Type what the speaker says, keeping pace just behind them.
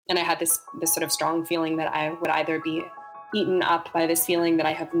And I had this sort of strong feeling that I would either be eaten up by this feeling that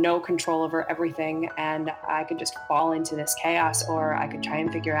I have no control over everything and I could just fall into this chaos, or I could try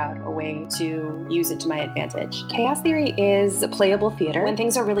and figure out a way to use it to my advantage. Chaos theory is playable theater. When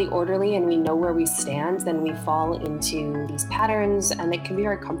things are really orderly and we know where we stand, then we fall into these patterns, and it can be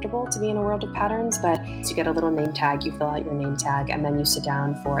very comfortable to be in a world of patterns, but you get a little name tag, you fill out your name tag, and then you sit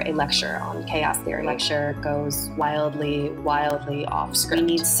down for a lecture on chaos theory. Lecture goes wildly off script. We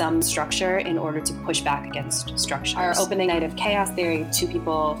need some structure in order to push back against structure. Our opening night of chaos theory, two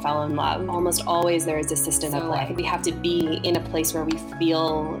people fall in love. Almost always there is a system at play. We have to be in a place where we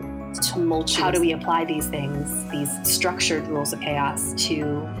feel tumultuous. How do we apply these things, these structured rules of chaos,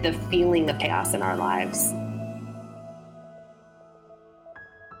 to the feeling of chaos in our lives?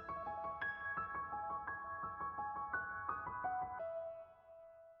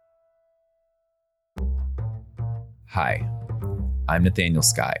 Hi, I'm Nathaniel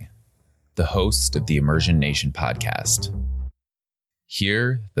Sky, the host of the Immersion Nation podcast.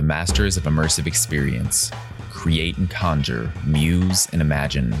 Here, the masters of immersive experience create and conjure, muse, and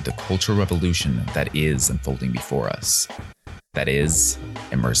imagine the cultural revolution that is unfolding before us. That is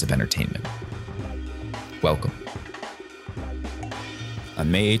immersive entertainment. Welcome. On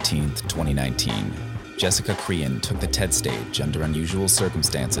May 18th, 2019, Jessica Crean took the TED stage under unusual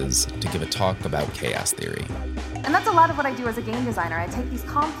circumstances to give a talk about chaos theory. And that's a lot of what I do as a game designer. I take these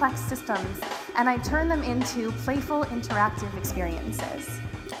complex systems and I turn them into playful, interactive experiences.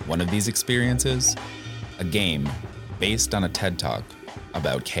 One of these experiences, a game based on a TED Talk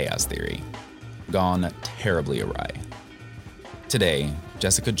about chaos theory, gone terribly awry. Today,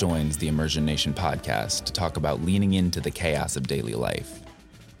 Jessica joins the Immersion Nation podcast to talk about leaning into the chaos of daily life,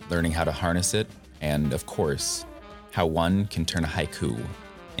 learning how to harness it, and, of course, how one can turn a haiku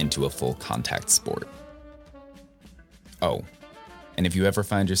into a full contact sport. Oh, and if you ever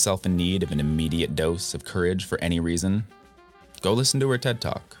find yourself in need of an immediate dose of courage for any reason, go listen to her TED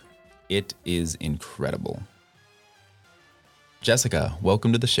Talk. It is incredible. Jessica,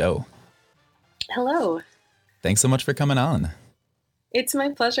 welcome to the show. Hello. Thanks so much for coming on. It's my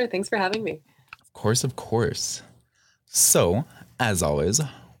pleasure. Thanks for having me. Of course. So, as always,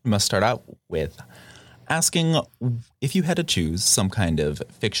 we must start out with asking if you had to choose some kind of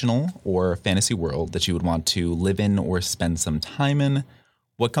fictional or fantasy world that you would want to live in or spend some time in,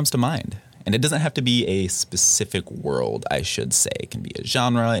 what comes to mind? And it doesn't have to be a specific world, I should say. It can be a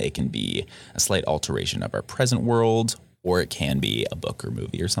genre, it can be a slight alteration of our present world, or it can be a book or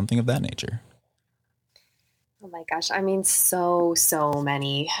movie or something of that nature. Oh my gosh, I mean, so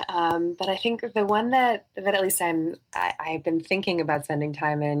many. But I think the one that at least I've been thinking about spending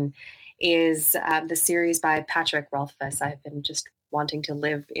time in is the series by Patrick Rothfuss. I've been just wanting to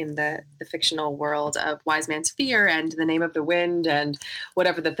live in the fictional world of Wise Man's Fear and The Name of the Wind and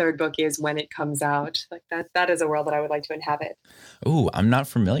whatever the third book is when it comes out. Like that is a world that I would like to inhabit. Ooh, I'm not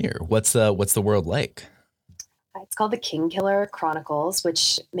familiar. What's the world like? It's called the Kingkiller Chronicles,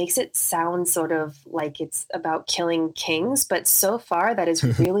 which makes it sound sort of like it's about killing kings, but so far that is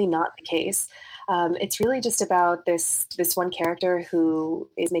really not the case. It's really just about this one character who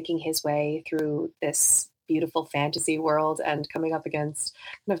is making his way through this beautiful fantasy world and coming up against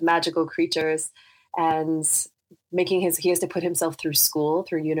kind of magical creatures, and he has to put himself through school,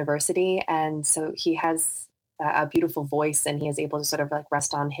 through university, and so he has a beautiful voice, and he is able to sort of like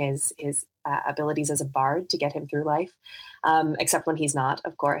rest on his abilities as a bard to get him through life, except when he's not,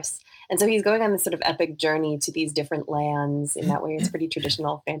 of course. And so he's going on this sort of epic journey to these different lands. In that way, it's a pretty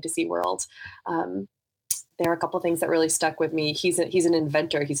traditional fantasy world. There are a couple of things that really stuck with me. He's an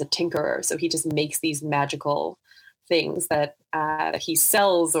inventor. He's a tinkerer. So he just makes these magical things that he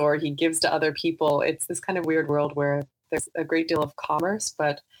sells or he gives to other people. It's this kind of weird world where there's a great deal of commerce,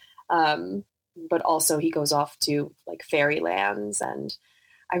 but also he goes off to like fairy lands, and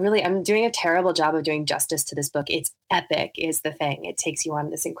I'm doing a terrible job of doing justice to this book. It's epic is the thing. It takes you on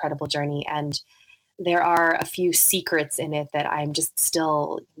this incredible journey, and there are a few secrets in it that I'm just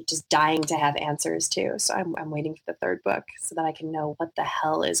still just dying to have answers to. So I'm waiting for the third book so that I can know what the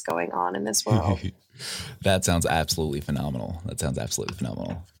hell is going on in this world. That sounds absolutely phenomenal.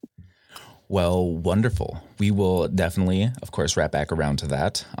 Well, wonderful. We will definitely, of course, wrap back around to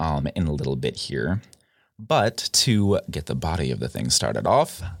that in a little bit here. But to get the body of the thing started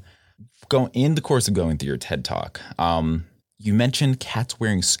off, in the course of going through your TED Talk, you mentioned cats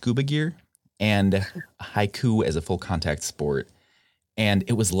wearing scuba gear and haiku as a full contact sport, and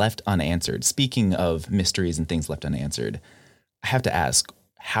it was left unanswered. Speaking of mysteries and things left unanswered, I have to ask,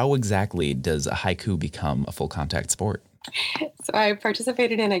 how exactly does a haiku become a full contact sport? So I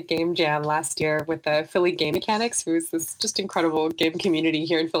participated in a game jam last year with the Philly Game Mechanics, who's this just incredible game community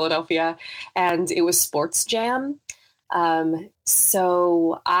here in Philadelphia, and it was Sports Jam.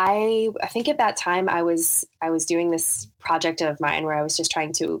 So I think at that time I was doing this project of mine where I was just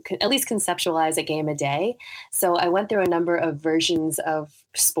trying to at least conceptualize a game a day. So I went through a number of versions of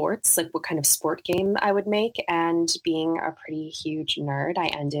sports, like what kind of sport game I would make. And being a pretty huge nerd, I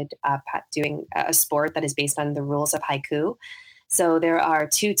ended up doing a sport that is based on the rules of haiku. So there are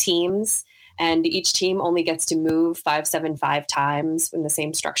two teams, and each team only gets to move 575 times in the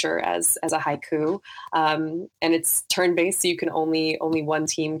same structure as a haiku. And it's turn based, so you can only one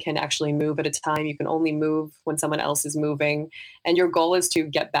team can actually move at a time. You can only move when someone else is moving, and your goal is to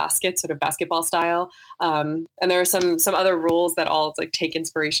get baskets, sort of basketball style. And there are some other rules that all like take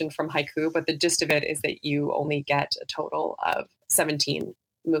inspiration from haiku, but the gist of it is that you only get a total of 17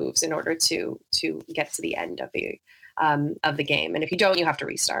 moves in order to get to the end of the game. And if you don't, you have to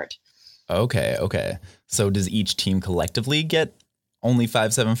restart. Okay. So does each team collectively get only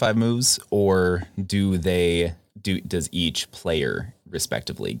 575 moves, or does each player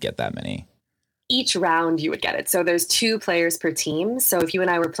respectively get that many? Each round you would get it. So there's 2 players per team. So if you and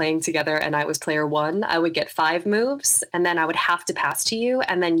I were playing together and I was player 1, I would get 5 moves, and then I would have to pass to you,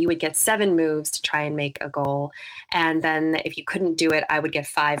 and then you would get 7 moves to try and make a goal. And then if you couldn't do it, I would get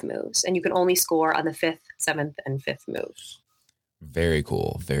 5 moves, and you can only score on the 5th, 7th, and 5th move. Very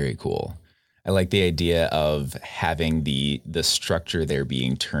cool. I like the idea of having the structure there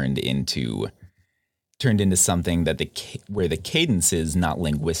being turned into something that where the cadence is not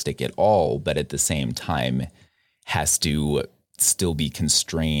linguistic at all, but at the same time has to still be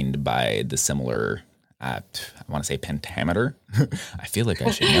constrained by the similar, I want to say pentameter. I feel like I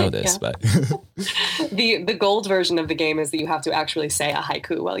should know this, but the gold version of the game is that you have to actually say a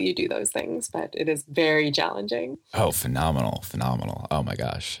haiku while you do those things, but it is very challenging. Oh, phenomenal. Oh my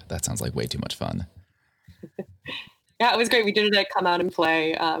gosh. That sounds like way too much fun. Yeah, it was great. We did it at Come Out and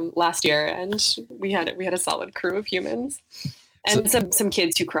Play last year, and we had a solid crew of humans, and some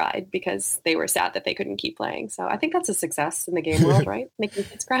kids who cried because they were sad that they couldn't keep playing. So I think that's a success in the game world, right? Making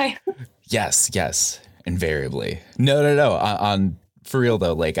kids cry. Yes, invariably. No. On for real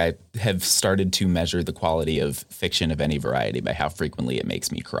though, like I have started to measure the quality of fiction of any variety by how frequently it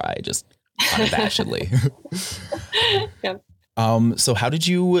makes me cry, just unabashedly. Yeah. So how did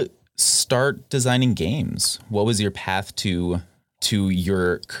you start designing games? What was your path to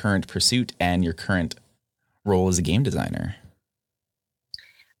your current pursuit and your current role as a game designer?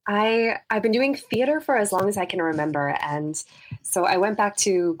 I've been doing theater for as long as I can remember. And so I went back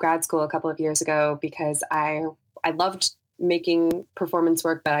to grad school a couple of years ago because I loved making performance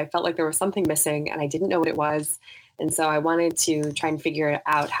work, but I felt like there was something missing and I didn't know what it was. And so I wanted to try and figure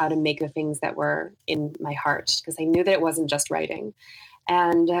out how to make the things that were in my heart, because I knew that it wasn't just writing.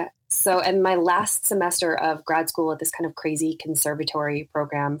 And in my last semester of grad school at this kind of crazy conservatory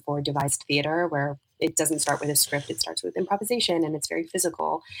program for devised theater, where it doesn't start with a script, it starts with improvisation and it's very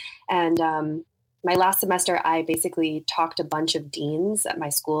physical. And my last semester, I basically talked a bunch of deans at my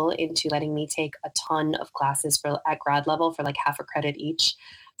school into letting me take a ton of classes at grad level for like half a credit each.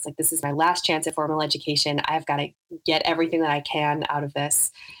 It's like, this is my last chance at formal education. I've got to get everything that I can out of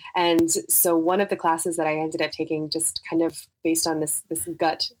this. And so one of the classes that I ended up taking, just kind of based on this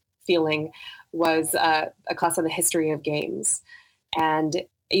gut feeling, was a class on the history of games. And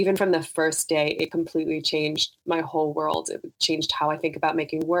even from the first day, it completely changed my whole world. It changed how I think about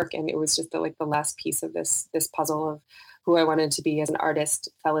making work. And it was just the last piece of this puzzle of who I wanted to be as an artist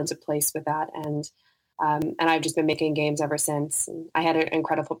fell into place with that. And I've just been making games ever since. And I had an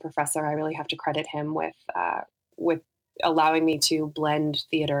incredible professor. I really have to credit him with allowing me to blend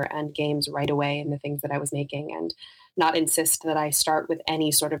theater and games right away in the things that I was making, and not insist that I start with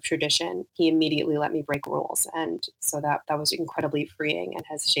any sort of tradition. He immediately let me break rules. And so that was incredibly freeing and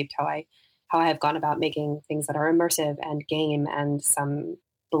has shaped how I have gone about making things that are immersive and game and some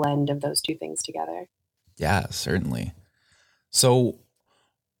blend of those two things together. Yeah, certainly. So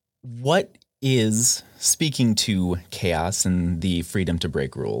what is, speaking to chaos and the freedom to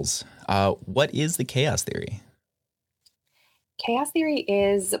break rules, what is the chaos theory? Chaos theory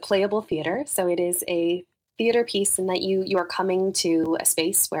is playable theater. So it is a theater piece in that you are coming to a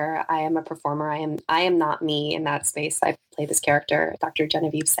space where I am a performer. I am not me in that space. I play this character, Dr.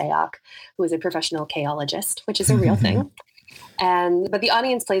 Genevieve Sayoc, who is a professional chaologist, which is a real thing. But the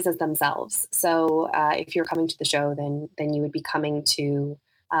audience plays as themselves. So if you're coming to the show, then you would be coming to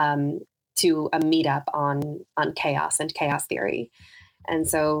a meetup on chaos and chaos theory. And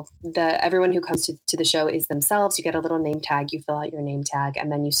so everyone who comes to the show is themselves. You get a little name tag, you fill out your name tag,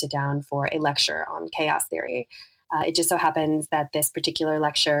 and then you sit down for a lecture on chaos theory. It just so happens that this particular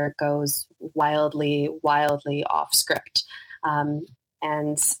lecture goes wildly, wildly off script. And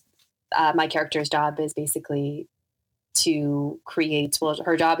my character's job is basically to create, well,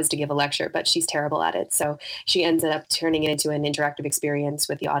 her job is to give a lecture, but she's terrible at it. So she ends up turning it into an interactive experience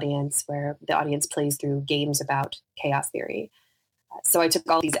with the audience where the audience plays through games about chaos theory. So I took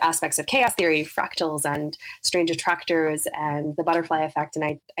all these aspects of chaos theory, fractals and strange attractors and the butterfly effect, and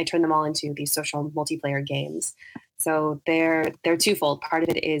I turned them all into these social multiplayer games. So they're twofold. Part of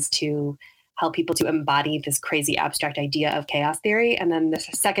it is to help people to embody this crazy abstract idea of chaos theory. And then the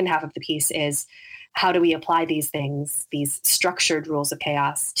second half of the piece is how do we apply these things, these structured rules of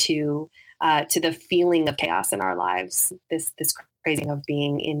chaos to the feeling of chaos in our lives, this crazy of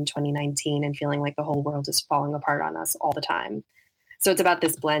being in 2019 and feeling like the whole world is falling apart on us all the time. So it's about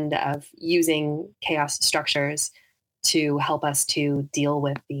this blend of using chaos structures to help us to deal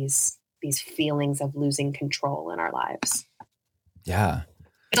with these feelings of losing control in our lives. Yeah.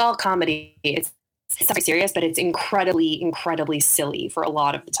 It's all comedy. It's something serious, but it's incredibly, incredibly silly for a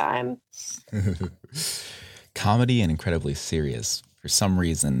lot of the time. Comedy and incredibly serious, for some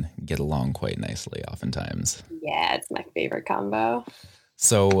reason, get along quite nicely oftentimes. Yeah, it's my favorite combo.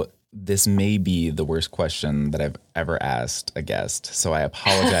 So this may be the worst question that I've ever asked a guest, so I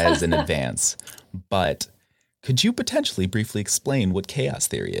apologize in advance. But could you potentially briefly explain what chaos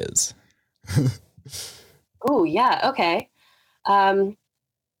theory is? Oh, yeah. Okay.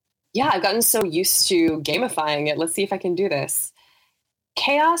 Yeah, I've gotten so used to gamifying it. Let's see if I can do this.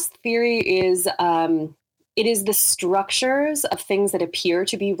 Chaos theory is it is the structures of things that appear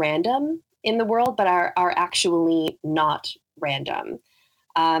to be random in the world, but are actually not random.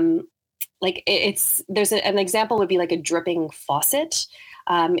 There's an example would be like a dripping faucet.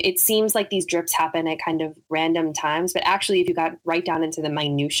 It seems like these drips happen at kind of random times, but actually if you got right down into the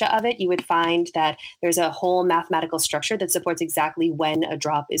minutia of it, you would find that there's a whole mathematical structure that supports exactly when a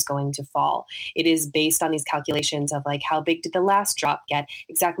drop is going to fall. It is based on these calculations of like, how big did the last drop get?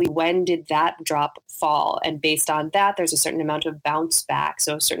 Exactly when did that drop fall? And based on that, there's a certain amount of bounce back.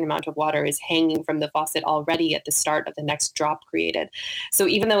 So a certain amount of water is hanging from the faucet already at the start of the next drop created. So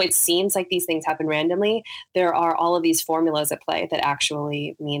even though it seems like these things happen randomly, there are all of these formulas at play that actually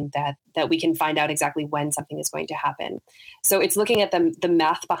mean that we can find out exactly when something is going to happen. So it's looking at the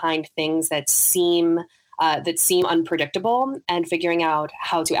math behind things that seem unpredictable and figuring out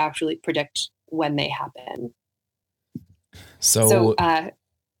how to actually predict when they happen. So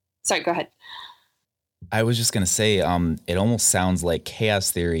sorry, go ahead. I was just going to say, it almost sounds like chaos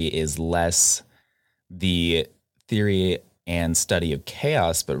theory is less the theory and study of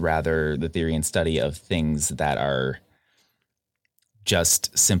chaos, but rather the theory and study of things that are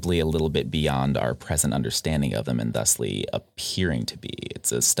just simply a little bit beyond our present understanding of them and thusly appearing to be.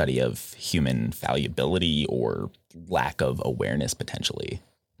 It's a study of human fallibility or lack of awareness, potentially.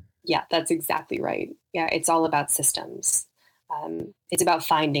 Yeah, that's exactly right. Yeah, it's all about systems. It's about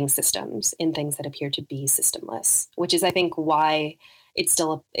finding systems in things that appear to be systemless, which is, I think, why it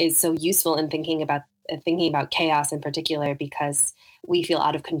still is so useful in thinking about chaos in particular, because we feel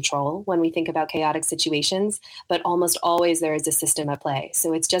out of control when we think about chaotic situations, but almost always there is a system at play.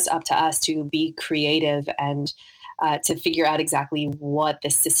 So it's just up to us to be creative and to figure out exactly what the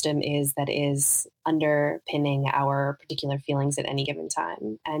system is that is underpinning our particular feelings at any given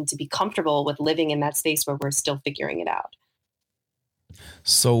time, and to be comfortable with living in that space where we're still figuring it out.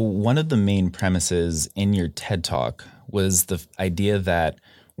 So one of the main premises in your TED Talk was the idea that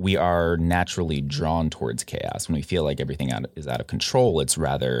we are naturally drawn towards chaos. When we feel like everything is out of control, it's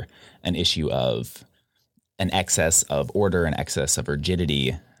rather an issue of an excess of order, an excess of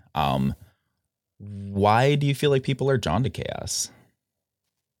rigidity. Why do you feel like people are drawn to chaos?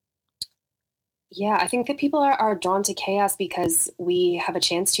 Yeah, I think that people are drawn to chaos because we have a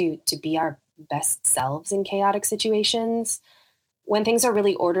chance to be our best selves in chaotic situations. When things are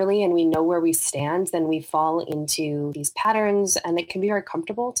really orderly and we know where we stand, then we fall into these patterns, and it can be very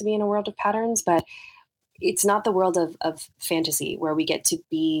comfortable to be in a world of patterns, but it's not the world of fantasy where we get to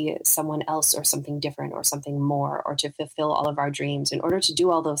be someone else or something different or something more, or to fulfill all of our dreams. In order to do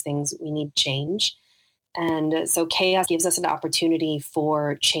all those things, we need change. And so chaos gives us an opportunity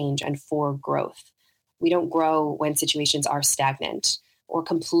for change and for growth. We don't grow when situations are stagnant or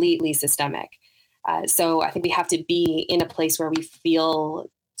completely systemic. So I think we have to be in a place where we feel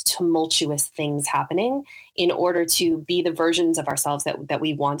tumultuous things happening in order to be the versions of ourselves that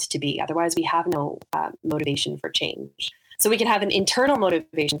we want to be. Otherwise, we have no motivation for change. So we can have an internal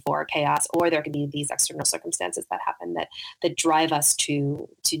motivation for chaos, or there can be these external circumstances that happen that drive us to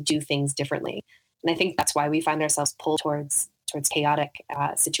do things differently. And I think that's why we find ourselves pulled towards towards chaotic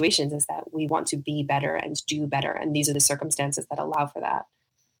situations is that we want to be better and do better. And these are the circumstances that allow for that.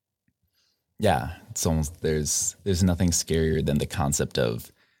 Yeah, it's almost there's nothing scarier than the concept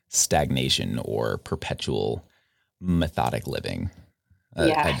of stagnation or perpetual methodic living.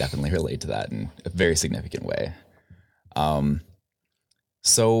 I definitely relate to that in a very significant way.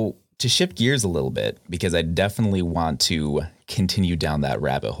 So to shift gears a little bit, because I definitely want to continue down that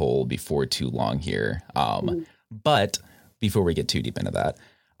rabbit hole before too long here. But before we get too deep into that,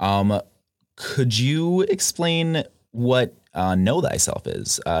 could you explain what Know Thyself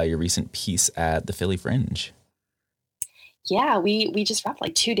is, your recent piece at the Philly Fringe? Yeah, we just wrapped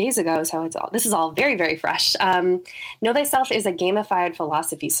like 2 days ago, so this is all very, very fresh. Know Thyself is a gamified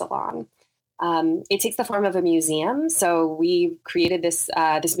philosophy salon. It takes the form of a museum. So we created this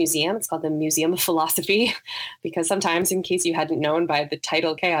museum. It's called the Museum of Philosophy, because sometimes, in case you hadn't known by the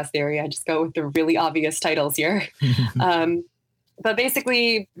title Chaos Theory, I just go with the really obvious titles here. But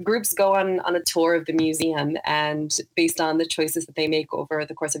basically, groups go on a tour of the museum, and based on the choices that they make over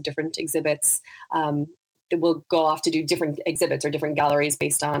the course of different exhibits, we'll go off to do different exhibits or different galleries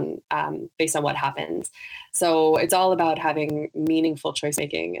based on what happens. So it's all about having meaningful choice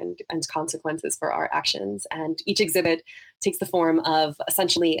making and consequences for our actions. And each exhibit takes the form of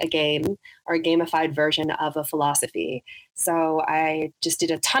essentially a game or a gamified version of a philosophy. So I just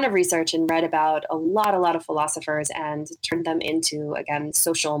did a ton of research and read about a lot of philosophers and turned them into, again,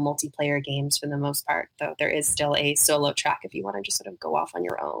 social multiplayer games for the most part, though there is still a solo track if you want to just sort of go off on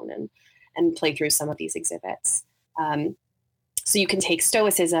your own and play through some of these exhibits. So you can take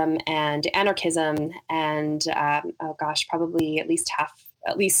Stoicism and anarchism and, probably at least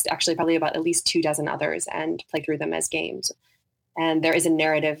 24 others and play through them as games. And there is a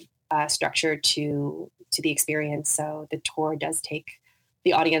narrative structure to the experience. So the tour does take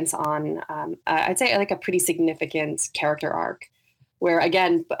the audience on, I'd say like a pretty significant character arc, where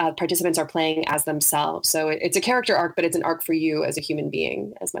again, participants are playing as themselves. So it's a character arc, but it's an arc for you as a human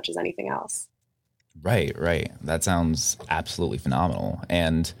being as much as anything else. Right. That sounds absolutely phenomenal.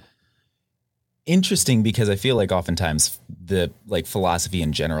 And interesting, because I feel like oftentimes the philosophy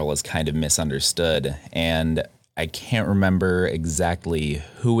in general is kind of misunderstood. And I can't remember exactly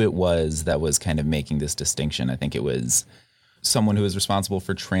who it was that was kind of making this distinction. I think it was someone who was responsible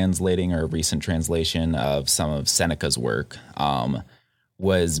for translating, or a recent translation of some of Seneca's work,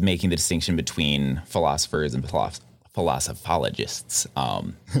 was making the distinction between philosophers and philosophologists,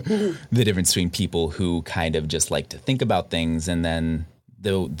 the difference between people who kind of just like to think about things, and then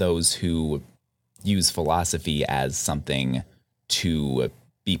those who use philosophy as something to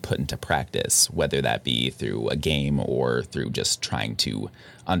be put into practice, whether that be through a game or through just trying to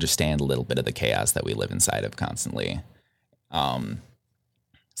understand a little bit of the chaos that we live inside of constantly.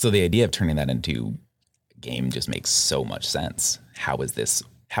 So the idea of turning that into a game just makes so much sense. How is this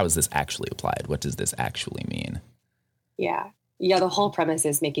actually applied? What does this actually mean? Yeah. The whole premise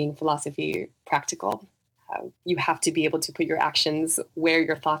is making philosophy practical. You have to be able to put your actions where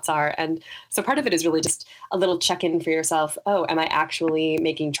your thoughts are. And so part of it is really just a little check-in for yourself. Oh, am I actually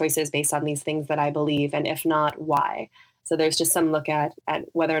making choices based on these things that I believe? And if not, why? So there's just some look at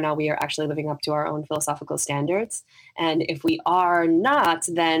whether or not we are actually living up to our own philosophical standards. And if we are not,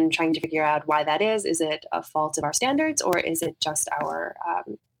 then trying to figure out why that is. Is it a fault of our standards, or is it just our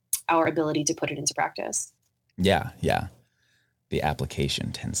ability to put it into practice? Yeah. The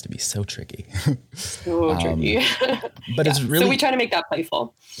application tends to be so tricky. So tricky. But it's really... So we try to make that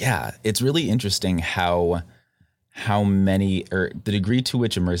playful. Yeah. It's really interesting how many, or the degree to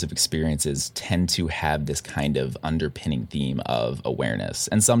which immersive experiences tend to have this kind of underpinning theme of awareness.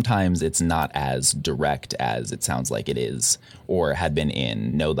 And sometimes it's not as direct as it sounds like it is, or had been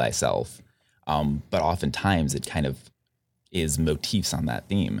in Know Thyself. But oftentimes it kind of is motifs on that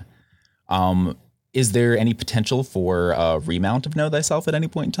theme. Is there any potential for a remount of Know Thyself at any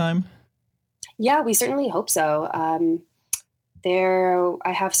point in time? Yeah, we certainly hope so. I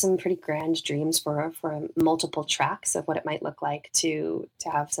have some pretty grand dreams for multiple tracks of what it might look like to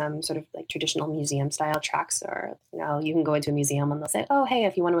have some sort of like traditional museum style tracks, or, you can go into a museum and they'll say, oh, hey,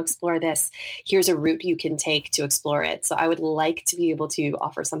 if you want to explore this, here's a route you can take to explore it. So I would like to be able to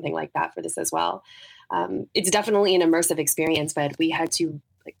offer something like that for this as well. It's definitely an immersive experience, but we had to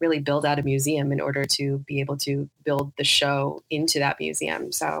really build out a museum in order to be able to build the show into that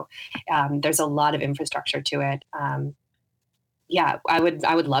museum. So there's a lot of infrastructure to it. I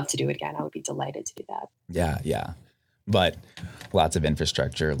would love to do it again. I would be delighted to do that. Yeah. But lots of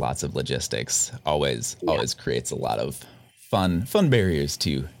infrastructure, lots of logistics always creates a lot of fun barriers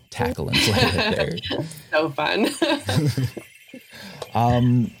to tackle and play with there. So fun.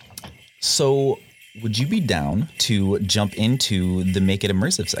 So would you be down to jump into the Make It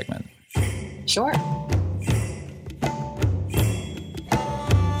Immersive segment? Sure.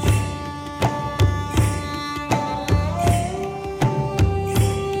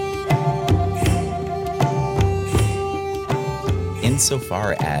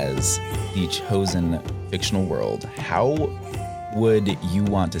 Insofar as the chosen fictional world, how would you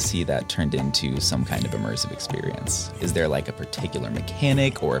want to see that turned into some kind of immersive experience? Is there like a particular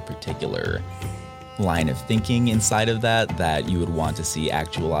mechanic or a particular line of thinking inside of that you would want to see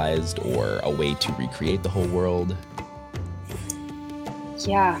actualized, or a way to recreate the whole world?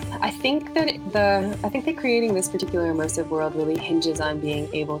 Yeah, I think that creating this particular immersive world really hinges on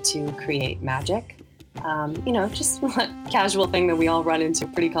being able to create magic. Just a casual thing that we all run into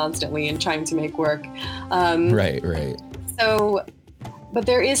pretty constantly in trying to make work. Right. So, but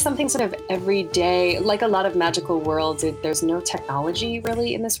there is something sort of everyday, like a lot of magical worlds. There's no technology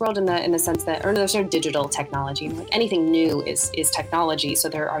really in this world in the sense that, or there's no digital technology. Like anything new is technology. So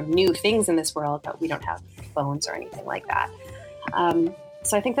there are new things in this world, but we don't have phones or anything like that.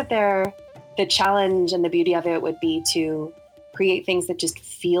 So I think that the challenge and the beauty of it would be to create things that just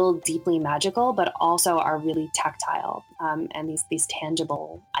feel deeply magical, but also are really tactile, and these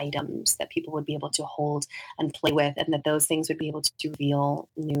tangible items that people would be able to hold and play with, and that those things would be able to reveal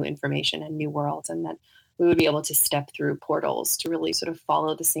new information and new worlds, and that we would be able to step through portals to really sort of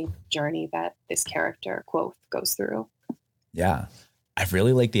follow the same journey that this character, Quoth, goes through. Yeah. I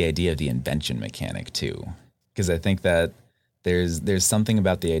really like the idea of the invention mechanic too, because I think that there's something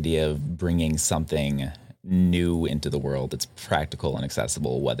about the idea of bringing something new into the world that's practical and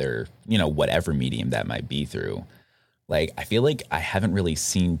accessible, whether, whatever medium that might be through. Like, I feel like I haven't really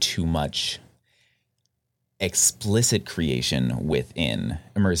seen too much explicit creation within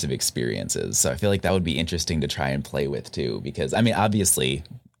immersive experiences. So I feel like that would be interesting to try and play with too, because obviously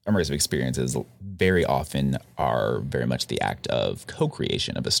immersive experiences very often are very much the act of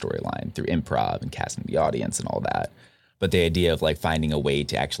co-creation of a storyline through improv and casting the audience and all that. But the idea of like finding a way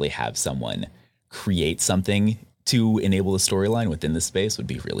to actually have someone create something to enable a storyline within the space would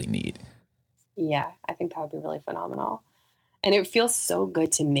be really neat. Yeah, I think that would be really phenomenal. And it feels so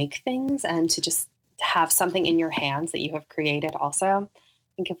good to make things and to just have something in your hands that you have created also.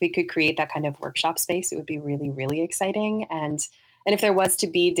 I think if we could create that kind of workshop space, it would be really, really exciting. And if there was to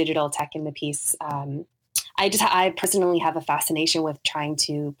be digital tech in the piece, I personally have a fascination with trying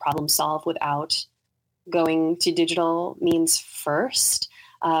to problem solve without going to digital means first.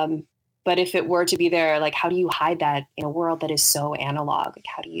 But if it were to be there, like, how do you hide that in a world that is so analog? Like,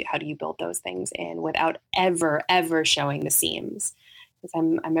 how do you build those things in without ever showing the seams?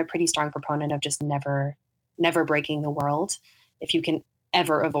 Because I'm a pretty strong proponent of just never breaking the world if you can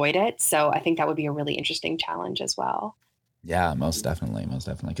ever avoid it. So I think that would be a really interesting challenge as well. Yeah, most definitely,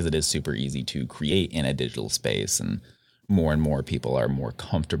 because it is super easy to create in a digital space, and more people are more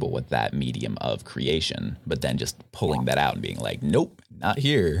comfortable with that medium of creation, but then just pulling that out and being like, nope, not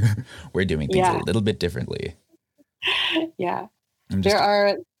here. We're doing things a little bit differently. Yeah. There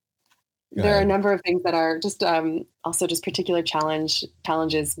are a number of things that are just also just particular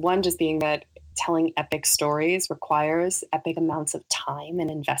challenges. One just being that telling epic stories requires epic amounts of time and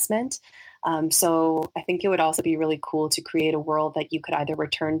investment. So I think it would also be really cool to create a world that you could either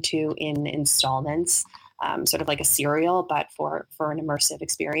return to in installments, sort of like a serial, but for an immersive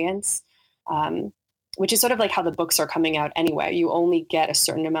experience, which is sort of like how the books are coming out anyway. You only get a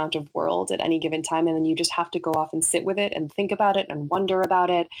certain amount of world at any given time, and then you just have to go off and sit with it and think about it and wonder about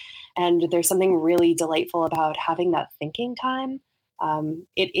it. And there's something really delightful about having that thinking time.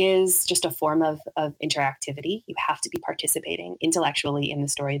 It is just a form of interactivity. You have to be participating intellectually in the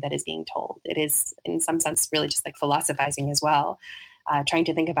story that is being told. It is, in some sense, really just like philosophizing as well, trying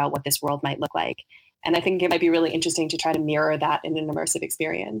to think about what this world might look like. And I think it might be really interesting to try to mirror that in an immersive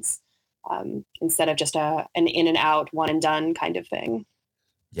experience, instead of just an in and out, one and done kind of thing.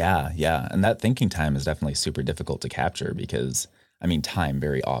 Yeah. And that thinking time is definitely super difficult to capture because, time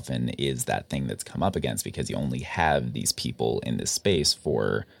very often is that thing that's come up against because you only have these people in this space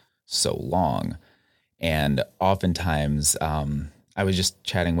for so long. And oftentimes, I was just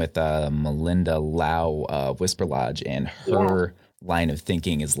chatting with Melinda Lau of Whisper Lodge, and her line of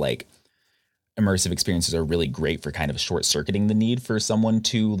thinking is like, immersive experiences are really great for kind of short circuiting the need for someone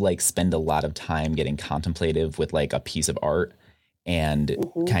to like spend a lot of time getting contemplative with like a piece of art and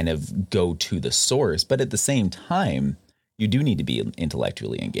kind of go to the source. But at the same time, you do need to be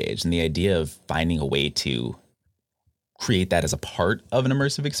intellectually engaged. And the idea of finding a way to create that as a part of an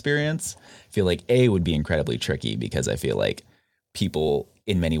immersive experience, I feel like would be incredibly tricky because I feel like people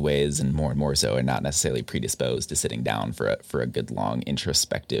in many ways, and more so, are not necessarily predisposed to sitting down for a good long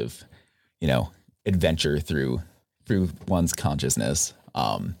introspective adventure through one's consciousness.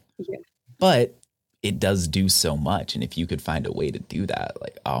 Yeah. But it does do so much. And if you could find a way to do that,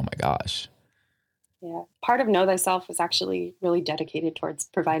 like, oh my gosh. Yeah. Part of Know Thyself was actually really dedicated towards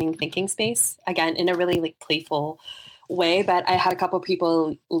providing thinking space, again, in a really like playful way. But I had a couple of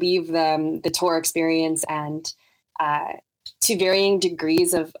people leave the tour experience and to varying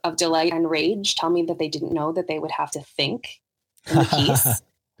degrees of delight and rage tell me that they didn't know that they would have to think in the piece.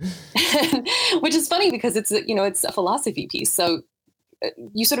 Which is funny because it's a philosophy piece. So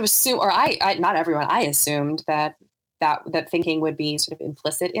you sort of assume, or I not everyone, I assumed that thinking would be sort of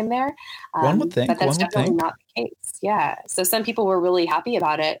implicit in there. One would think, but that's definitely not the case. Yeah. So some people were really happy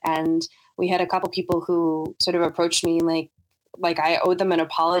about it. And we had a couple people who sort of approached me like I owed them an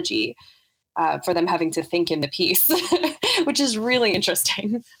apology for them having to think in the piece, which is really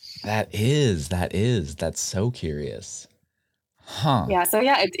interesting. That's so curious. Huh. Yeah. So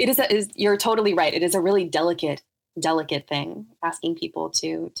yeah, it is you're totally right. It is a really delicate thing, asking people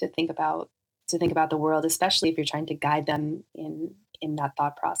to think about the world, especially if you're trying to guide them in that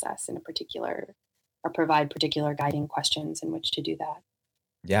thought process in a particular, or provide particular guiding questions in which to do that.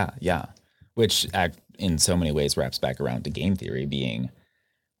 Yeah. Which in so many ways wraps back around to game theory being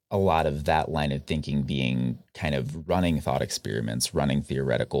a lot of that line of thinking being kind of running thought experiments, running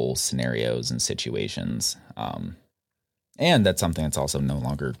theoretical scenarios and situations. And that's something that's also no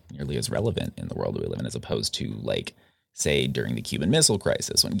longer nearly as relevant in the world we live in, as opposed to, like, say, during the Cuban Missile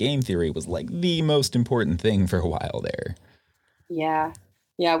Crisis, when game theory was like the most important thing for a while there. Yeah.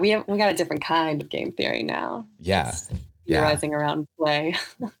 We got a different kind of game theory now. Yeah. Theorizing around play.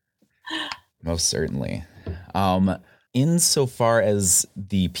 Most certainly. Insofar as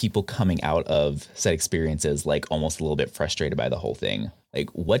the people coming out of said experiences, like, almost a little bit frustrated by the whole thing, like,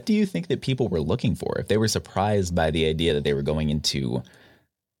 what do you think that people were looking for? If they were surprised by the idea that they were going into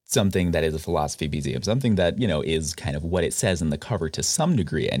something that is a philosophy museum, something that, is kind of what it says in the cover to some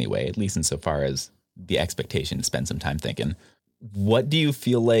degree anyway, at least insofar as the expectation to spend some time thinking, what do you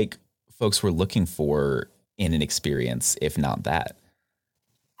feel like folks were looking for in an experience, if not that?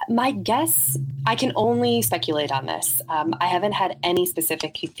 My guess, I can only speculate on this. I haven't had any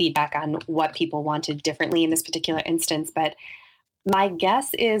specific feedback on what people wanted differently in this particular instance, but my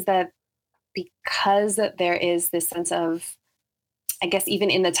guess is that because there is this sense of, I guess, even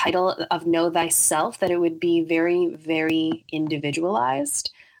in the title of Know Thyself, that it would be very, very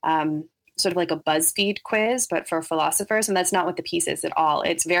individualized, sort of like a BuzzFeed quiz, but for philosophers. And that's not what the piece is at all.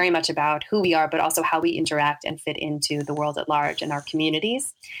 It's very much about who we are, but also how we interact and fit into the world at large and our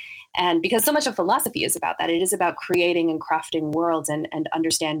communities. And because so much of philosophy is about that, it is about creating and crafting worlds and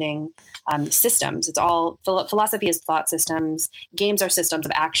understanding systems. It's all philosophy is thought systems. Games are systems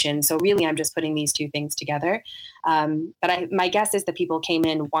of action. So really, I'm just putting these two things together. But my guess is that people came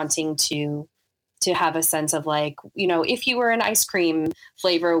in wanting to have a sense of, like, if you were an ice cream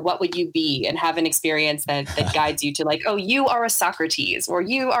flavor, what would you be? And have an experience that guides you to, like, oh, you are a Socrates or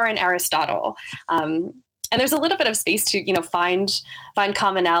you are an Aristotle. And there's a little bit of space to, find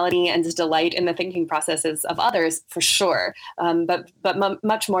commonality and delight in the thinking processes of others, for sure. But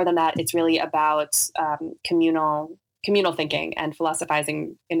much more than that, it's really about communal thinking and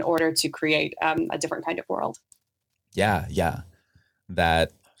philosophizing in order to create a different kind of world. Yeah.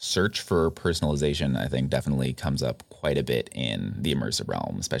 That search for personalization, I think, definitely comes up quite a bit in the immersive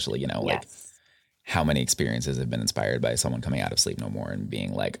realm, especially, Yes. like, how many experiences have been inspired by someone coming out of Sleep No More and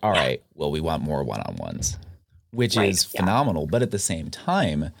being like, all right, well, we want more one-on-ones, which is phenomenal. But at the same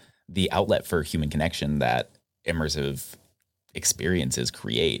time, the outlet for human connection that immersive experiences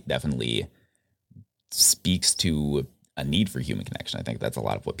create definitely speaks to a need for human connection. I think that's a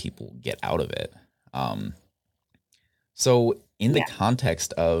lot of what people get out of it. So in the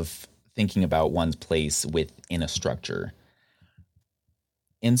context of thinking about one's place within a structure,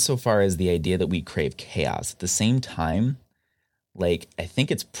 insofar as the idea that we crave chaos, at the same time, like, I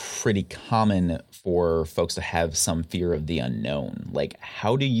think it's pretty common for folks to have some fear of the unknown. Like,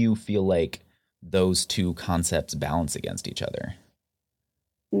 how do you feel like those two concepts balance against each other?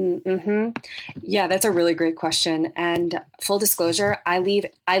 Mm-hmm. Yeah, that's a really great question. And full disclosure, I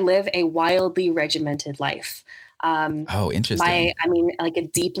live a wildly regimented life. Oh, interesting. Like a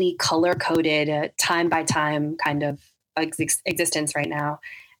deeply color-coded, time by time kind of existence right now.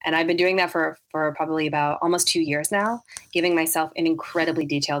 And I've been doing that for probably about almost 2 years now, giving myself an incredibly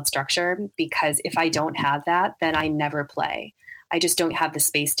detailed structure, because if I don't have that, then I never play. I just don't have the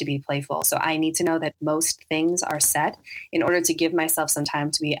space to be playful. So I need to know that most things are set in order to give myself some time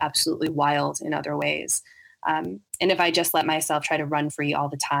to be absolutely wild in other ways. And if I just let myself try to run free all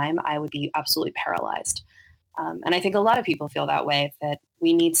the time, I would be absolutely paralyzed. And I think a lot of people feel that way, that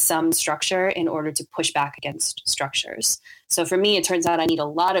we need some structure in order to push back against structures. So for me, it turns out I need a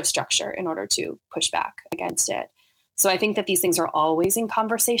lot of structure in order to push back against it. So I think that these things are always in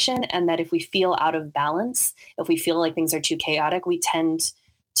conversation, and that if we feel out of balance, if we feel like things are too chaotic, we tend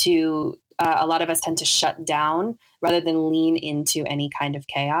to, a lot of us tend to shut down rather than lean into any kind of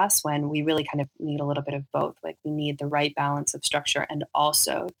chaos, when we really kind of need a little bit of both. Like, we need the right balance of structure and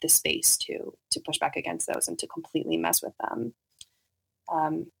also the space to push back against those and to completely mess with them.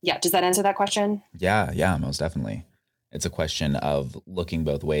 Does that answer that question? Yeah, most definitely. It's a question of looking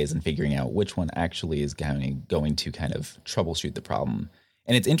both ways and figuring out which one actually is going to kind of troubleshoot the problem.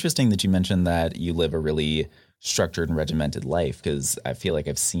 And it's interesting that you mentioned that you live a really structured and regimented life, because I feel like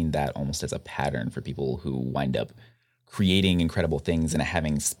I've seen that almost as a pattern for people who wind up creating incredible things and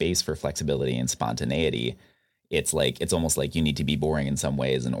having space for flexibility and spontaneity. It's almost like you need to be boring in some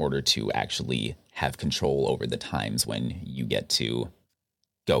ways in order to actually have control over the times when you get to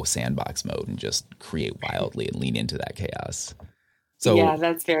go sandbox mode and just create wildly and lean into that chaos. So yeah,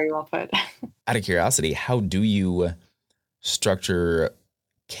 that's very well put. Out of curiosity, how do you structure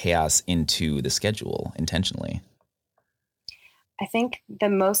chaos into the schedule intentionally? I think the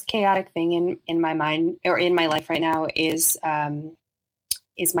most chaotic thing in my mind or in my life right now is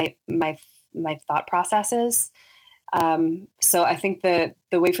my thought processes. So I think the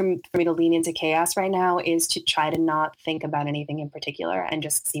way for me to lean into chaos right now is to try to not think about anything in particular and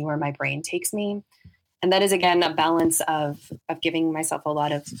just see where my brain takes me. And that is, again, a balance of giving myself a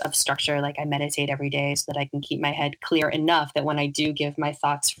lot of structure. Like, I meditate every day so that I can keep my head clear enough that when I do give my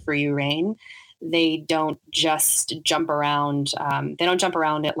thoughts free rein, they don't just jump around. They don't jump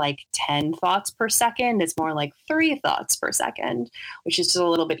around at like 10 thoughts per second. It's more like 3 thoughts per second, which is just a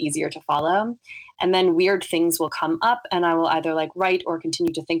little bit easier to follow. And then weird things will come up, and I will either like write or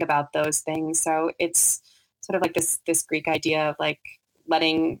continue to think about those things. So it's sort of like this Greek idea of like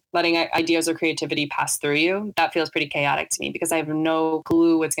letting ideas or creativity pass through you. That feels pretty chaotic to me because I have no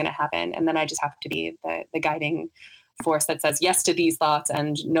clue what's going to happen. And then I just have to be the guiding force that says yes to these thoughts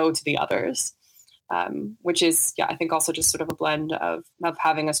and no to the others. Which is, I think also just sort of a blend of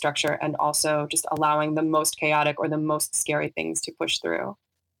having a structure and also just allowing the most chaotic or the most scary things to push through.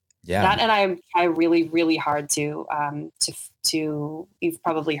 Yeah. That, and I try really, really hard to you've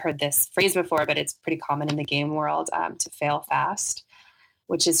probably heard this phrase before, but it's pretty common in the game world, to fail fast,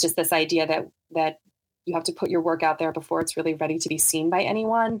 which is just this idea that you have to put your work out there before it's really ready to be seen by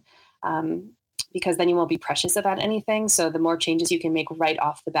anyone. Because then you won't be precious about anything. So the more changes you can make right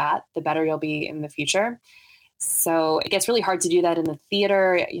off the bat, the better you'll be in the future. So it gets really hard to do that in the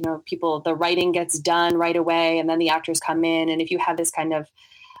theater. You know, the writing gets done right away, and then the actors come in. And if you have this kind of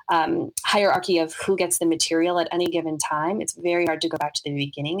hierarchy of who gets the material at any given time, it's very hard to go back to the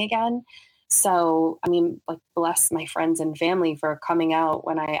beginning again. So, I mean, like, bless my friends and family for coming out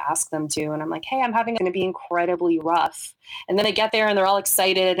when I ask them to. And I'm like, hey, I'm going to be incredibly rough. And then I get there and they're all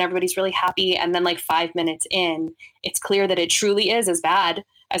excited and everybody's really happy. And then like 5 minutes in, it's clear that it truly is as bad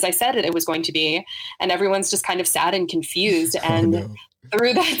as I said it was going to be. And everyone's just kind of sad and confused. And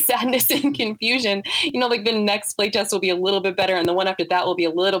through that sadness and confusion, like the next playtest will be a little bit better and the one after that will be a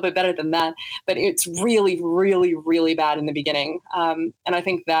little bit better than that. But it's really, really, really bad in the beginning. And I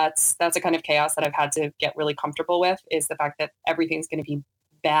think that's a kind of chaos that I've had to get really comfortable with, is the fact that everything's going to be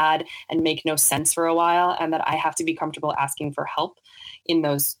bad and make no sense for a while, and that I have to be comfortable asking for help in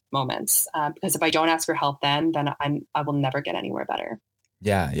those moments. Because if I don't ask for help then I will never get anywhere better.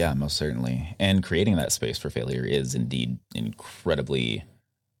 Yeah, most certainly. And creating that space for failure is indeed an incredibly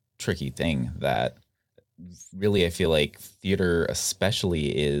tricky thing that really I feel like theater especially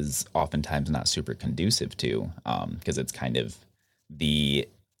is oftentimes not super conducive to, because it's kind of the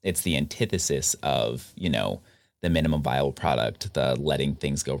antithesis of, the minimum viable product, the letting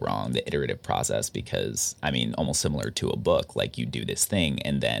things go wrong, the iterative process, because I mean, almost similar to a book, like you do this thing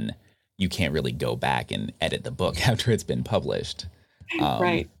and then you can't really go back and edit the book after it's been published.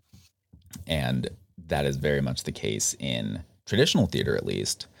 Right. And that is very much the case in traditional theater, at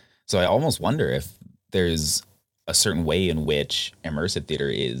least. So I almost wonder if there's a certain way in which immersive theater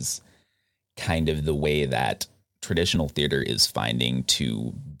is kind of the way that traditional theater is finding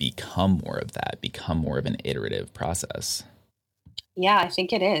to become more of that, become more of an iterative process. Yeah, I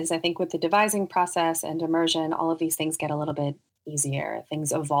think it is. I think with the devising process and immersion, all of these things get a little bit easier.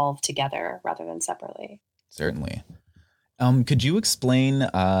 Things evolve together rather than separately. Certainly. Could you explain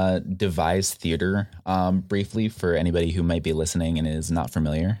devised theater briefly for anybody who might be listening and is not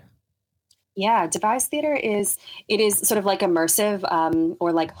familiar? Yeah, devised theater is sort of like immersive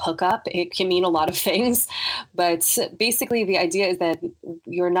or like hookup. It can mean a lot of things, but basically the idea is that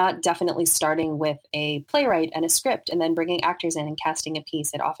you're not definitely starting with a playwright and a script and then bringing actors in and casting a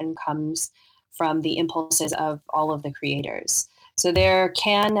piece. It often comes from the impulses of all of the creators. So there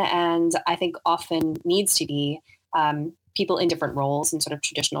can, and I think often needs to be, people in different roles and sort of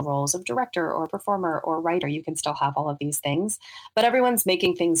traditional roles of director or performer or writer. You can still have all of these things, but everyone's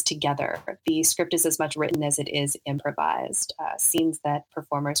making things together. The script is as much written as it is improvised. Scenes that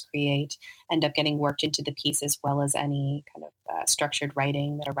performers create end up getting worked into the piece as well as any kind of structured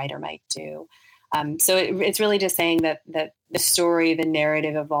writing that a writer might do. So it's really just saying that the story, the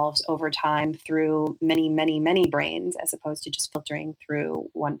narrative evolves over time through many, many, many brains, as opposed to just filtering through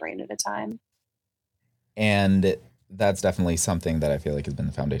one brain at a time. And that's definitely something that I feel like has been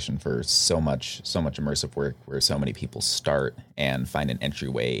the foundation for so much immersive work, where so many people start and find an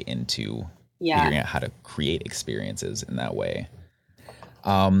entryway into figuring out how to create experiences in that way.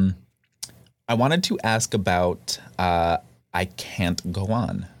 I wanted to ask about I Can't Go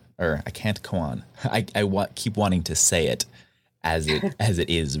On, or I Can't Go On. I keep wanting to say it as it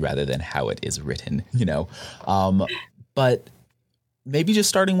is rather than how it is written, but maybe just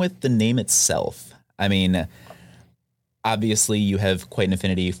starting with the name itself. I mean, obviously you have quite an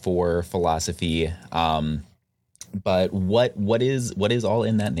affinity for philosophy, but what is all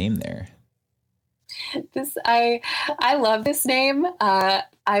in that name there? I love this name.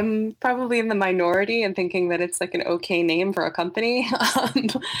 I'm probably in the minority and thinking that it's like an okay name for a company,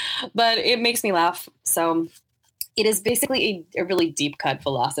 but it makes me laugh. So it is basically a really deep cut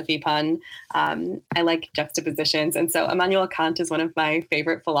philosophy pun. I like juxtapositions. And so Immanuel Kant is one of my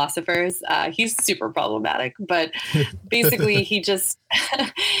favorite philosophers. He's super problematic, but basically he just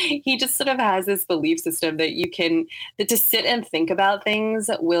sort of has this belief system that to sit and think about things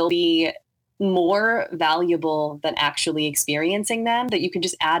will be more valuable than actually experiencing them, that you can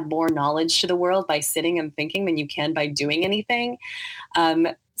just add more knowledge to the world by sitting and thinking than you can by doing anything.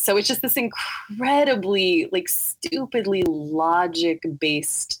 So it's just this incredibly, like, stupidly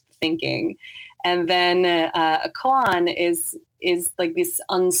logic-based thinking. And then a koan is like this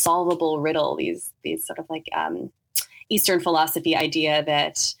unsolvable riddle, these sort of like Eastern philosophy idea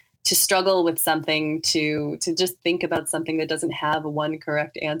that to struggle with something, to just think about something that doesn't have one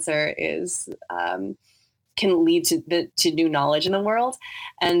correct answer can lead to new knowledge in the world.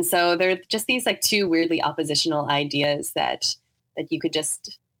 And so there are just these like two weirdly oppositional ideas that you could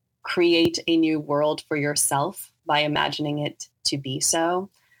just create a new world for yourself by imagining it to be so.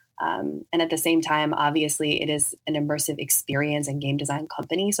 And at the same time, obviously, it is an immersive experience and game design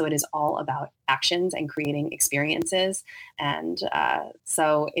company. So it is all about actions and creating experiences. And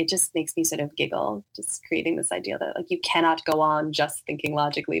so it just makes me sort of giggle, just creating this idea that like you cannot go on just thinking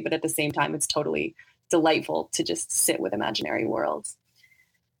logically, but at the same time, it's totally delightful to just sit with imaginary worlds.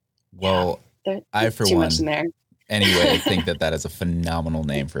 Well, I, for one, anyway, think that is a phenomenal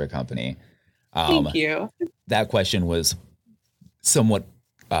name for a company. Thank you. That question was somewhat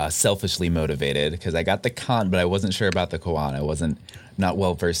selfishly motivated because I got the Kant, but I wasn't sure about the koan. I wasn't not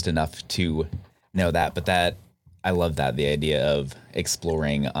well versed enough to know that, but that I love that, the idea of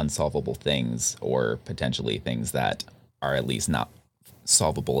exploring unsolvable things or potentially things that are at least not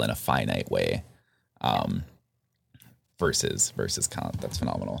solvable in a finite way, versus Kant. That's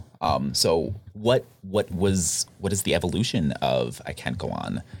phenomenal. So what is the evolution of I Can't Go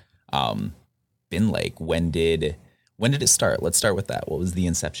On been like? When did it start? Let's start with that. What was the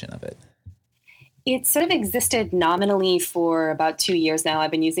inception of it? It sort of existed nominally for about 2 years now. I've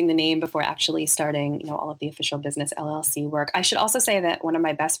been using the name before actually starting, all of the official business LLC work. I should also say that one of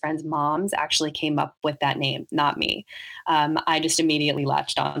my best friend's moms actually came up with that name, not me. I just immediately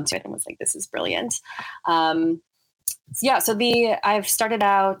latched onto it and was like, this is brilliant. I've started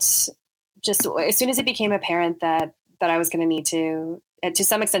out just as soon as it became apparent that I was going to need to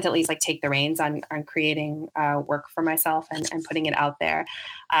some extent at least, like take the reins on creating work for myself and putting it out there.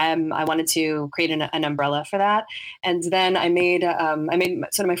 I wanted to create an umbrella for that. And then I made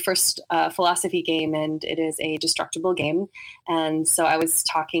sort of my first philosophy game, and it is a destructible game. And so I was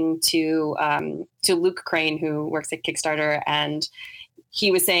talking to Luke Crane, who works at Kickstarter, and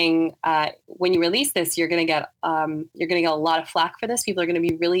he was saying, when you release this, you're going to get a lot of flack for this. People are going to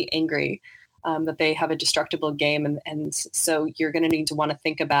be really angry that they have a destructible game. And so you're going to need to want to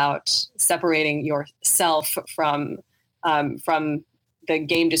think about separating yourself from the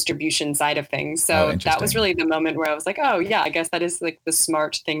game distribution side of things. So that was really the moment where I was like, oh yeah, I guess that is like the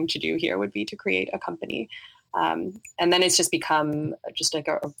smart thing to do here would be to create a company. And then it's just become just like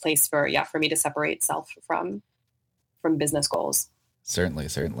a place for me to separate self from business goals. Certainly,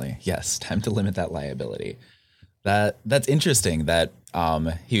 certainly. Yes, time to limit that liability. That's interesting that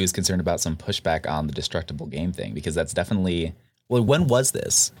he was concerned about some pushback on the destructible game thing, because that's definitely, well, when was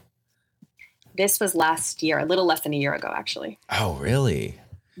this? This was last year, a little less than a year ago, actually. Oh, really?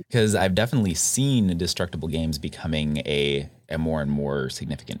 Because I've definitely seen destructible games becoming a more and more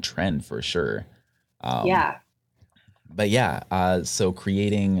significant trend for sure. Yeah. But yeah, so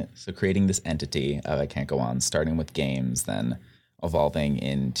creating this entity, I can't go on, starting with games, then evolving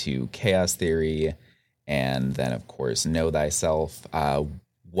into chaos theory, and then of course know thyself.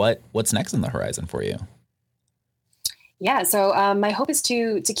 What's next on the horizon for you? Yeah, so my hope is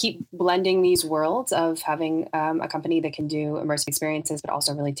to keep blending these worlds of having a company that can do immersive experiences, but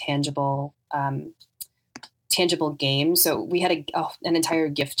also really tangible games. So we had an entire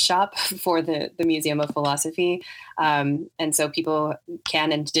gift shop for the Museum of Philosophy, and so people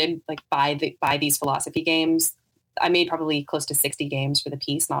can and did like buy these philosophy games. I made probably close to 60 games for the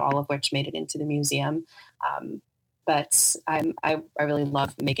piece, not all of which made it into the museum. But I really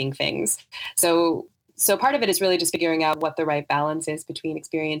love making things. So part of it is really just figuring out what the right balance is between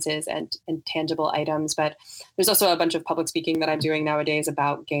experiences and tangible items. But there's also a bunch of public speaking that I'm doing nowadays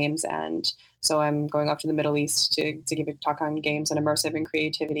about games. And so I'm going off to the Middle East to give a talk on games and immersive and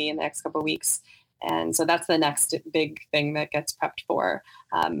creativity in the next couple of weeks. And so that's the next big thing that gets prepped for.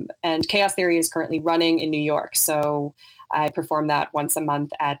 And Chaos Theory is currently running in New York. So I perform that once a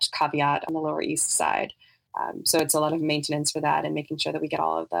month at Caveat on the Lower East Side. So it's a lot of maintenance for that and making sure that we get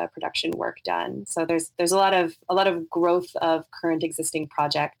all of the production work done. So there's a lot of growth of current existing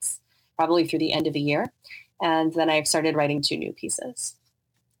projects, probably through the end of the year. And then I've started writing 2 new pieces.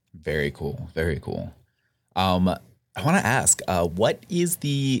 Very cool. Very cool. I want to ask, what is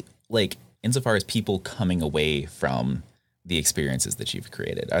the, like, insofar as people coming away from the experiences that you've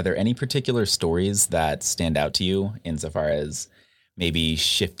created, are there any particular stories that stand out to you insofar as maybe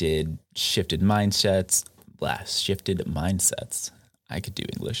shifted mindsets? Shifted mindsets. I could do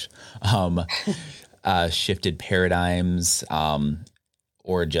English. Shifted paradigms,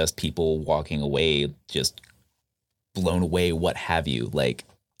 or just people walking away, just blown away, what have you? Like,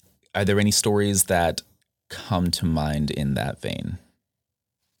 are there any stories that come to mind in that vein?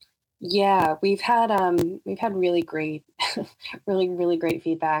 Yeah, we've had really great, really great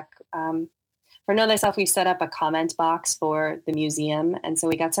feedback. For Know Thyself, we set up a comment box for the museum, and so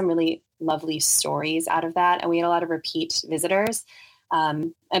we got some really lovely stories out of that, and we had a lot of repeat visitors,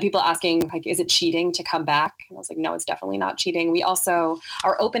 and people asking, like, is it cheating to come back? And I was like, no, it's definitely not cheating. We also,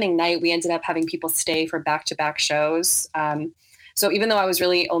 our opening night, we ended up having people stay for back-to-back shows. So even though I was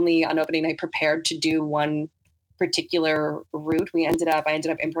really only on opening night prepared to do one particular route, I ended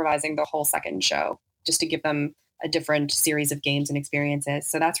up improvising the whole second show just to give them a different series of games and experiences.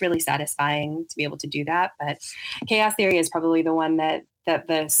 So that's really satisfying to be able to do that. But Chaos Theory is probably the one that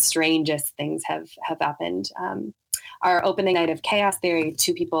the strangest things have happened. Our opening night of Chaos Theory,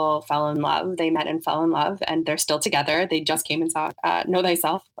 2 people fell in love. They met and fell in love, and they're still together. They just came and saw Know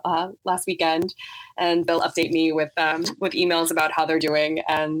Thyself last weekend, and they'll update me with emails about how they're doing.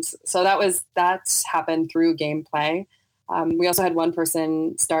 And so that's happened through gameplay. We also had one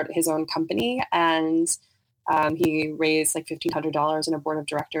person start his own company, and he raised like $1,500 in a board of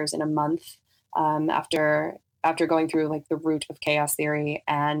directors in a month after going through like the route of Chaos Theory.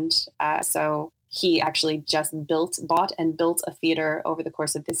 And so he actually just bought and built a theater over the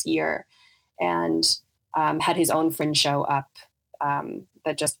course of this year, and had his own fringe show up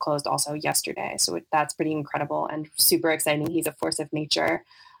that just closed also yesterday. So that's pretty incredible and super exciting. He's a force of nature.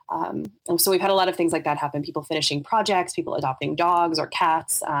 And so we've had a lot of things like that happen. People finishing projects, people adopting dogs or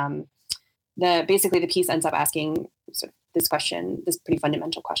cats. Basically the piece ends up asking sort of this question, this pretty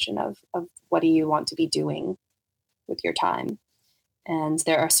fundamental question of what do you want to be doing with your time? And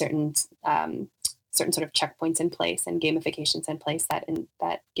there are certain sort of checkpoints in place and gamifications in place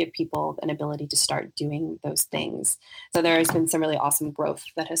that give people an ability to start doing those things. So there has been some really awesome growth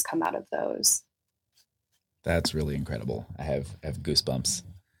that has come out of those. That's really incredible. I have goosebumps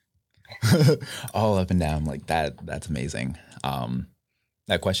all up and down like that. That's amazing.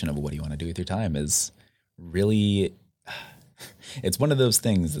 That question of what do you want to do with your time is really, it's one of those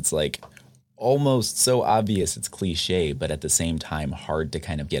things that's like almost so obvious it's cliche, but at the same time hard to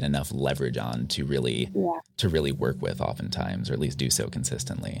kind of get enough leverage on to really work with oftentimes, or at least do so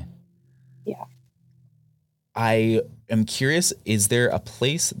consistently. Yeah. I am curious, is there a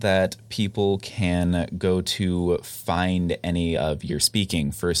place that people can go to find any of your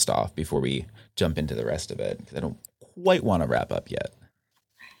speaking first off before we jump into the rest of it? Because I don't quite want to wrap up yet.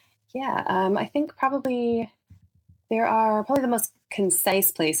 Yeah, I think probably there are the most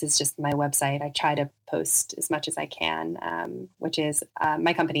concise place is just my website. I try to post as much as I can, which is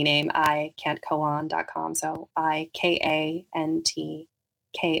my company name, ikantkoan.com. So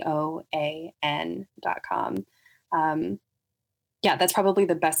ikantkoan.com. Yeah, that's probably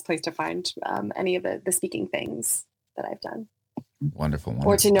the best place to find any of the speaking things that I've done. Wonderful.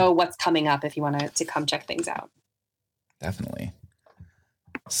 Or to know what's coming up if you want to come check things out. Definitely.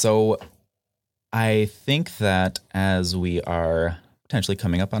 So I think that as we are potentially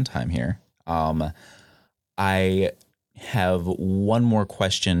coming up on time here, I have one more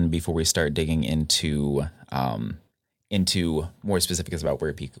question before we start digging into more specifics about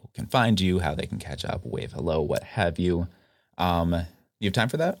where people can find you, how they can catch up, wave hello, what have you. You have time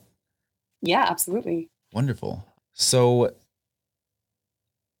for that? Yeah, absolutely. Wonderful. So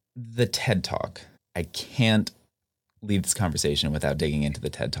the TED Talk, I can't leave this conversation without digging into the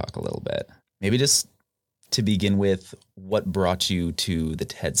TED Talk a little bit. Maybe just to begin with, what brought you to the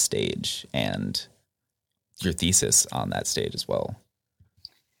TED stage and your thesis on that stage as well?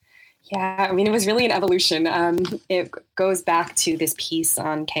 Yeah, I mean, it was really an evolution. It goes back to this piece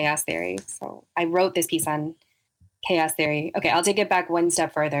on chaos theory. So I wrote this piece on chaos theory. Okay, I'll take it back one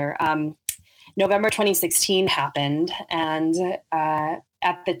step further. November 2016 happened, and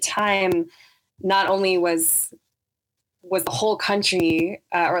at the time, not only was the whole country,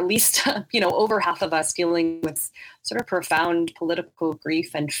 or at least over half of us, dealing with sort of profound political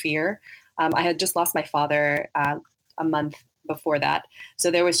grief and fear. I had just lost my father a month before that,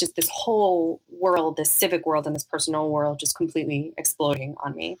 so there was just this whole world, this civic world and this personal world, just completely exploding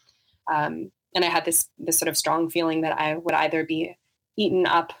on me. And I had this sort of strong feeling that I would either be eaten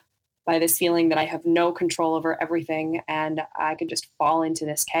up by this feeling that I have no control over everything and I could just fall into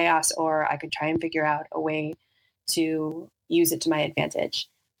this chaos, or I could try and figure out a way to use it to my advantage.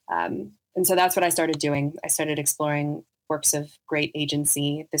 And so that's what I started doing. I started exploring works of great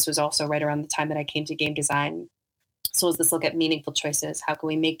agency. This was also right around the time that I came to game design. So as this look at meaningful choices, how can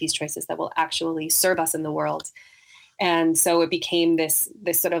we make these choices that will actually serve us in the world? And so it became this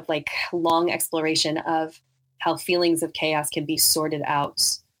sort of like long exploration of how feelings of chaos can be sorted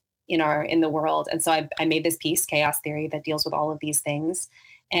out in the world. And so I made this piece, Chaos Theory, that deals with all of these things.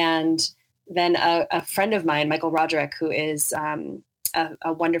 And then a friend of mine, Michael Roderick, who is a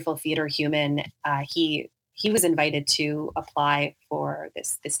wonderful theater human, he was invited to apply for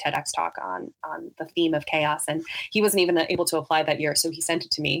this TEDx talk on the theme of chaos, and he wasn't even able to apply that year, so he sent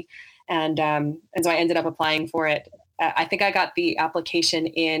it to me, and so I ended up applying for it. I think I got the application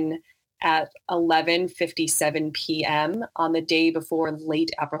in at 11:57 p.m. on the day before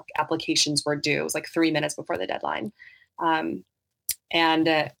late applications were due. It was like 3 minutes before the deadline. And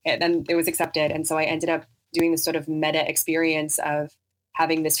then it was accepted. And so I ended up doing this sort of meta experience of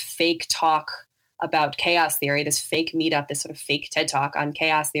having this fake talk about chaos theory, this fake meetup, this sort of fake TED talk on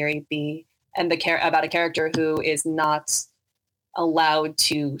chaos theory, about a character who is not allowed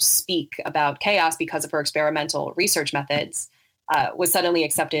to speak about chaos because of her experimental research methods, was suddenly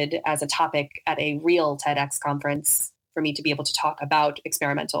accepted as a topic at a real TEDx conference for me to be able to talk about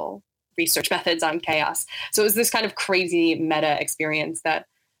experimental research methods on chaos. So it was this kind of crazy meta experience that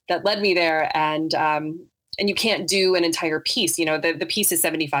led me there. And you can't do an entire piece. The piece is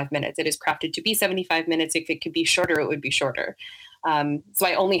 75 minutes. It is crafted to be 75 minutes. If it could be shorter, it would be shorter. So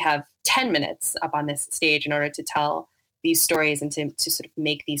I only have 10 minutes up on this stage in order to tell these stories and to sort of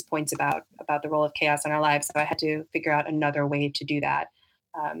make these points about the role of chaos in our lives. So I had to figure out another way to do that.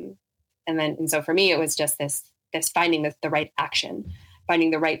 And so for me, it was just this finding the right action,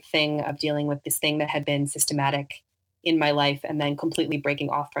 finding the right thing of dealing with this thing that had been systematic in my life and then completely breaking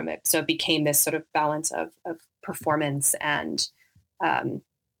off from it. So it became this sort of balance of performance and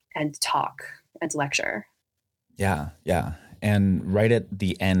talk and lecture. Yeah. And right at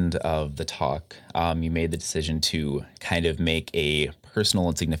the end of the talk, you made the decision to kind of make a personal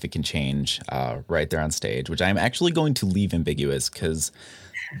and significant change right there on stage, which I'm actually going to leave ambiguous because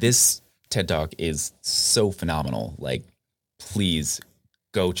this TED Talk is so phenomenal. Like, please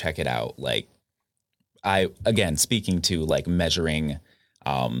go check it out. Like, speaking to like measuring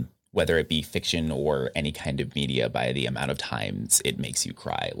whether it be fiction or any kind of media by the amount of times it makes you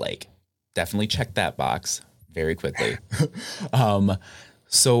cry, like, definitely check that box very quickly.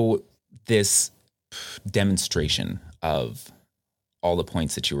 So this demonstration of all the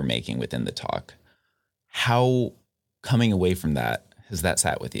points that you were making within the talk, how coming away from that, has that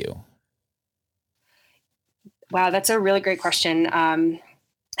sat with you? Wow, that's a really great question.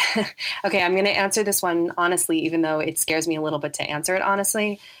 Okay, I'm going to answer this one honestly, even though it scares me a little bit to answer it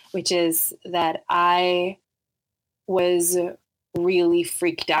honestly, which is that I was really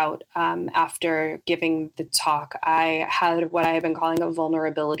freaked out after giving the talk. I had what I have been calling a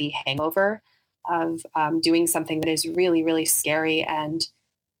vulnerability hangover of doing something that is really, really scary and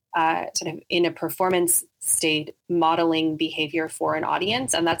sort of in a performance state modeling behavior for an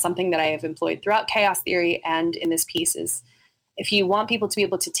audience. And that's something that I have employed throughout chaos theory and in this piece is if you want people to be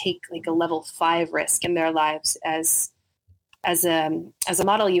able to take like a level 5 risk in their lives as a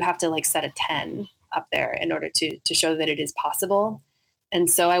model, you have to like set a 10 up there in order to show that it is possible. And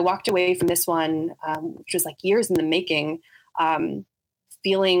so I walked away from this one, which was like years in the making,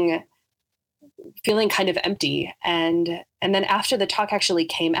 feeling kind of empty. And then after the talk actually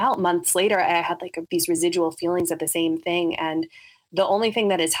came out months later, I had like these residual feelings of the same thing. And the only thing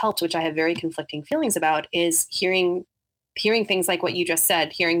that has helped, which I have very conflicting feelings about, is hearing things like what you just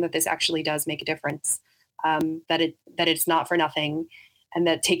said, hearing that this actually does make a difference, that it's not for nothing, and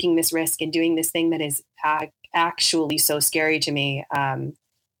that taking this risk and doing this thing that is actually so scary to me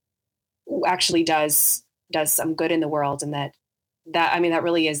actually does some good in the world. And that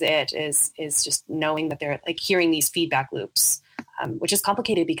really is it, is just knowing that they're like hearing these feedback loops, which is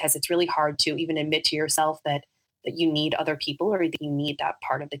complicated because it's really hard to even admit to yourself that you need other people or that you need that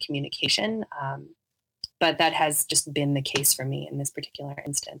part of the communication. But that has just been the case for me in this particular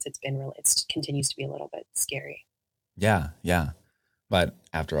instance. It continues to be a little bit scary. Yeah. But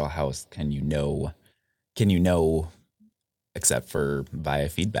after all, how can you know, except for via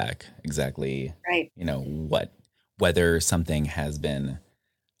feedback, exactly, right? Whether something has been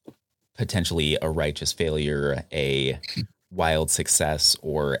potentially a righteous failure, a wild success,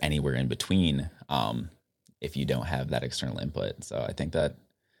 or anywhere in between, if you don't have that external input. So I think that's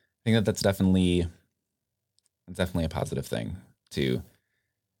definitely a positive thing to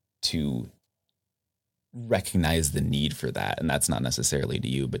recognize the need for that. And that's not necessarily to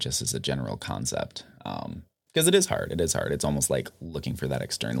you, but just as a general concept. Because it is hard. It's almost like looking for that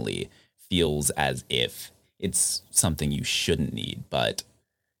externally feels as if it's something you shouldn't need, but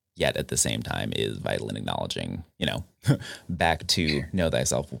yet at the same time is vital in acknowledging, back to know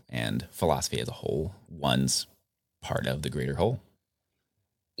thyself and philosophy as a whole, one's part of the greater whole.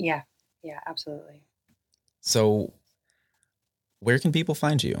 Yeah, absolutely. So where can people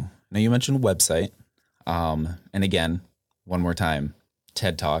find you? Now you mentioned website. And again, one more time,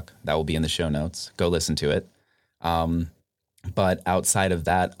 TED Talk, that will be in the show notes. Go listen to it. But outside of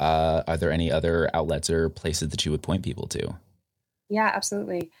that, are there any other outlets or places that you would point people to? Yeah,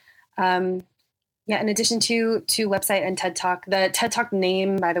 absolutely. In addition to website and TED Talk, the TED Talk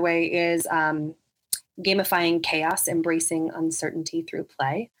name, by the way, is Gamifying Chaos, Embracing Uncertainty Through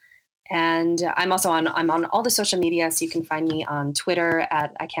Play. And I'm on all the social media, so you can find me on Twitter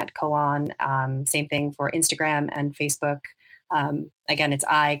at I Can't Go On. Same thing for Instagram and Facebook. Again, it's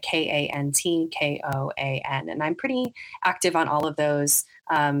IKANTKOAN, and I'm pretty active on all of those.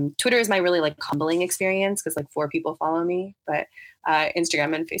 Twitter is my really like humbling experience because like 4 people follow me, but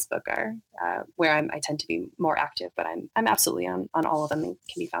Instagram and Facebook are where I tend to be more active. But I'm absolutely on all of them and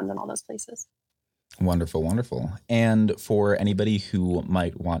can be found in all those places. Wonderful. And for anybody who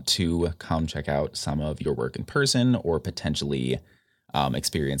might want to come check out some of your work in person or potentially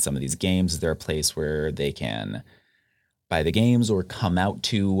experience some of these games, is there a place where they can buy the games or come out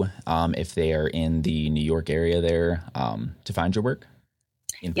to if they are in the New York area there to find your work?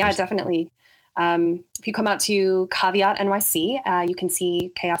 Yeah, definitely. If you come out to Caveat NYC, you can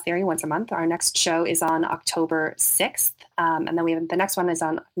see Chaos Theory once a month. Our next show is on October 6th. And then we have the next one is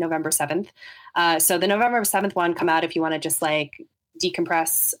on November 7th. So the November 7th one, come out if you want to just like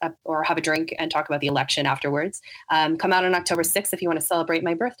decompress or have a drink and talk about the election afterwards. Come out on October 6th if you want to celebrate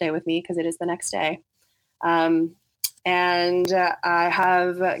my birthday with me because it is the next day. And I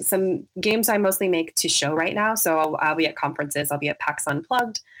have some games I mostly make to show right now. So I'll be at conferences. I'll be at PAX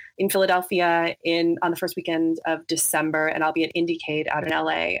Unplugged in Philadelphia on the first weekend of December, and I'll be at Indiecade out in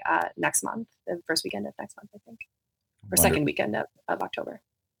LA next month, the first weekend of next month, I think, or second weekend of October.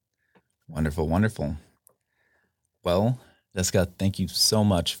 Wonderful. Well, Jessica, thank you so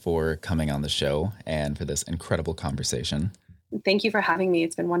much for coming on the show and for this incredible conversation. Thank you for having me.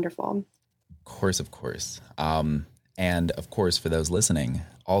 It's been wonderful. Of course. And of course, for those listening,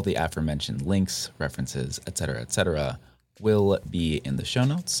 all the aforementioned links, references, etc., will be in the show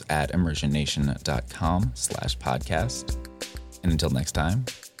notes at immersionnation.com/podcast. And until next time,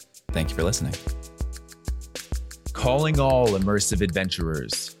 thank you for listening. Calling all immersive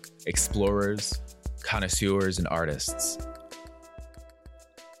adventurers, explorers, connoisseurs, and artists.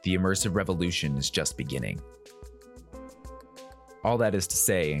 The immersive revolution is just beginning. All that is to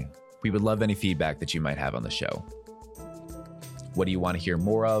say, we would love any feedback that you might have on the show. What do you want to hear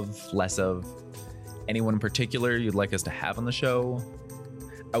more of, less of? Anyone in particular you'd like us to have on the show?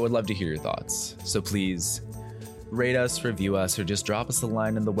 I would love to hear your thoughts. So please rate us, review us, or just drop us a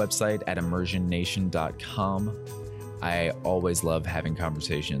line on the website at immersionnation.com. I always love having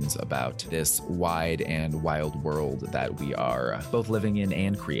conversations about this wide and wild world that we are both living in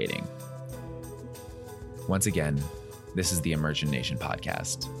and creating. Once again, this is the Immersion Nation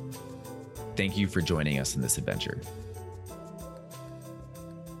podcast. Thank you for joining us in this adventure.